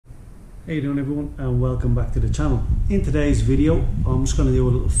How you doing everyone, and welcome back to the channel. In today's video I'm just going to do a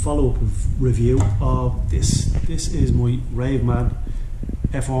little follow-up review of this. This is my Raveman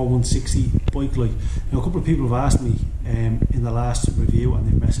FR160 bike light. Now a couple of people have asked me in the last review, and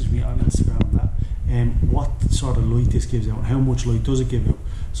they've messaged me on Instagram and that, what sort of light this gives out and how much light does it give out.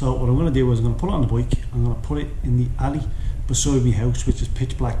 So what I'm going to do is I'm going to put it on the bike, I'm going to put it in the alley beside my house, which is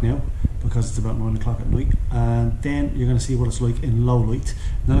pitch black now because it's about 9 o'clock at night, and then you're going to see what it's like in low light.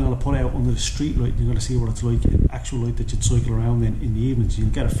 And then I'm going to put it out under the street light, and you're going to see what it's like in actual light that you'd cycle around in the evenings. You'll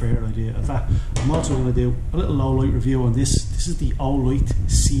get a fair idea of that. I'm also going to do a little low light review on this. This is the Olight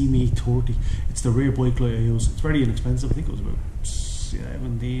seemee 30. It's the rear bike light I use. It's very inexpensive. I think it was about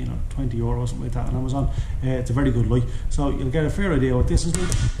 17 or 20 euro or something like that on Amazon. It's a very good light, so you'll get a fair idea what this is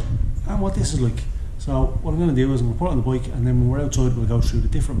like and what this is like. So what I'm going to do is I'm going to put it on the bike, and then when we're outside we'll go through the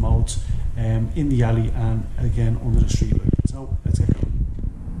different modes in the alley and again under the street light. So let's get going.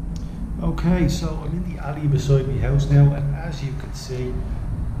 Okay, so I'm in the alley beside my house now, and as you can see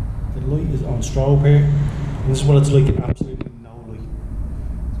the light is on strobe here, and this is what it's like in absolutely no light.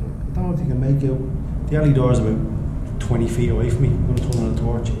 So I don't know if you can make out, the alley door is about 20 feet away from me. I'm going to turn on the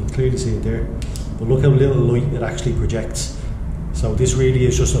torch, you can clearly see it there, but look how little light it actually projects. So this really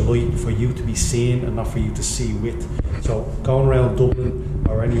is just a light for you to be seen and not for you to see with. So going around Dublin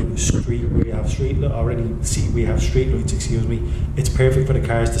or any street where you have street lights, excuse me, it's perfect for the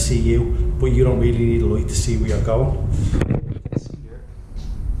cars to see you, but you don't really need a light to see where you're going.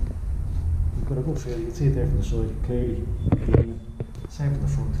 You've got a good feel, you can see it there from the side, clearly beaming. Same from the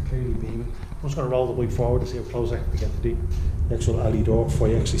front, clearly beaming. I'm just going to roll the bike forward to see how close I can get to the actual alley door before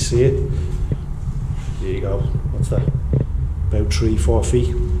you actually see it. There you go, what's that? About 3-4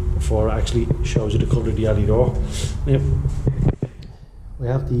 feet before it actually shows you the colour of the alley door. Yep. We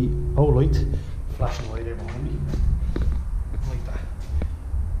have the Olight flashing away there behind me, like that.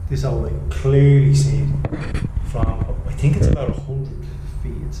 This Olight clearly seen from, I think it's about 100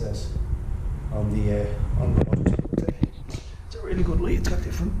 feet. It says on the it's a really good light. It's got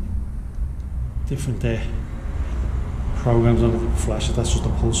different programs on it. Flashes. That's just a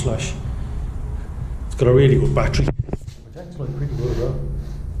pulse flash. It's got a really good battery. Projects like pretty good as well.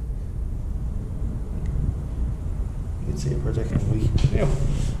 You can see it projecting away. Now,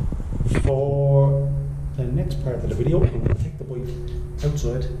 for the next part of the video, I'm going to take the bike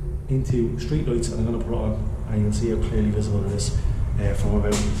outside into street lights, and I'm going to put it on, and you'll see how clearly visible it is from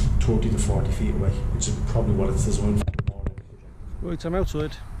about 30 to 40 feet away, which is probably what it's designed for. Right, so I'm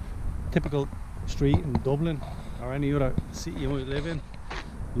outside, typical street in Dublin or any other city you might live in,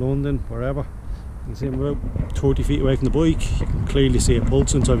 London, wherever. You can see I'm about 30 feet away from the bike. You can clearly see it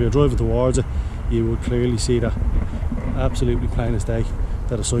pulsing, so if you're driving towards it you would clearly see that absolutely plain as day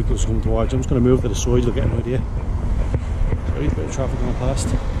that a cyclist is coming towards you. I'm just going to move to the side, you'll get an idea. Sorry, a bit of traffic going past.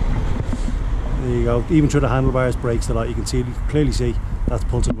 There you go, even through the handlebars, brakes a lot, you can clearly see that's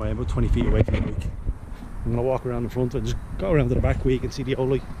pulsing away about 20 feet away from the bike. I'm going to walk around the front and just go around to the back where you can see the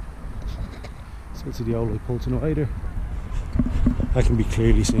Olight. Still see the Olight pulsing away there. That can be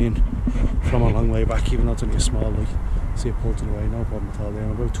clearly seen from a long way back, even though it's only a small light. See it pulsing away, no problem at all there.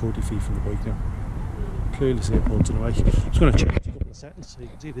 I'm about 30 feet from the bike now. Clearly see it pulsing away. I'm just going to change a couple of settings so you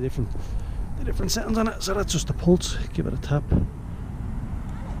can see the different settings on it. So that's just the pulse. Give it a tap.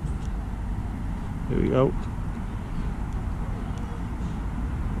 There we go.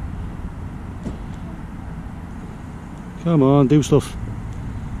 Come on, do stuff.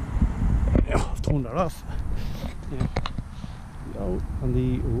 Yeah, I've turned that off. Yeah. And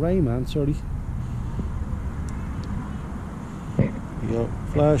the Raveman, sorry. There you go,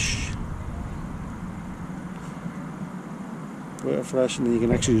 flash. Right, flash, and then you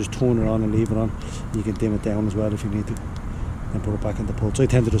can actually just turn it on and leave it on. You can dim it down as well if you need to, and put it back into pulse. I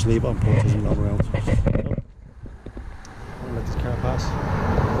tend to just leave it on pulse as we go around. I'll let this car pass.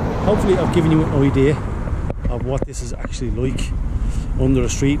 Hopefully I've given you an idea of what this is actually like under a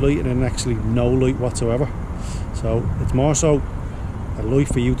street light and then actually no light whatsoever. So it's more so a light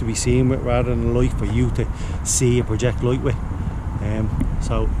for you to be seen with rather than a light for you to see a project light with.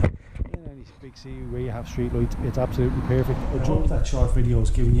 So in any big city where you have street lights, it's absolutely perfect. I hope that short video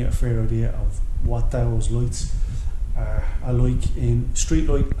has given you a fair idea of what those lights are like in street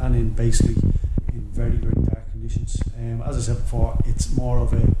light and in basically in very dark conditions. As I said before, it's more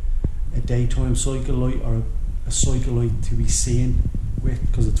of a daytime cycle light or a cycle light to be seen with,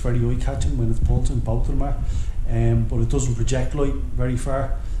 because it's very eye catching when it's pulsing, both of them are. But it doesn't project light very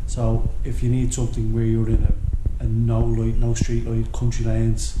far, so if you need something where you're in a no light, no street light, country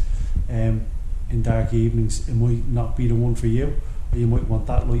lanes in dark evenings, it might not be the one for you. or you might want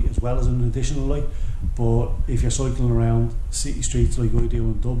that light as well as an additional light. But if you're cycling around city streets like I do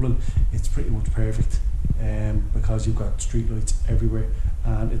in Dublin, it's pretty much perfect, because you've got street lights everywhere,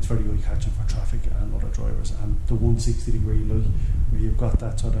 and it's very eye catching for traffic and other drivers. And the 160-degree light, where you've got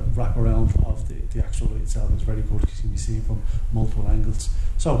that sort of wraparound of the actual light itself, is very good because you can be seen from multiple angles.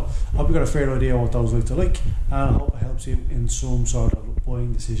 So I hope you got a fair idea what those lights are like, and I hope it helps you in some sort of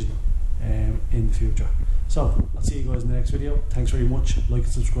buying decision in the future. So I'll see you guys in the next video. Thanks very much. Like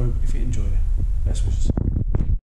and subscribe if you enjoyed it. Best wishes.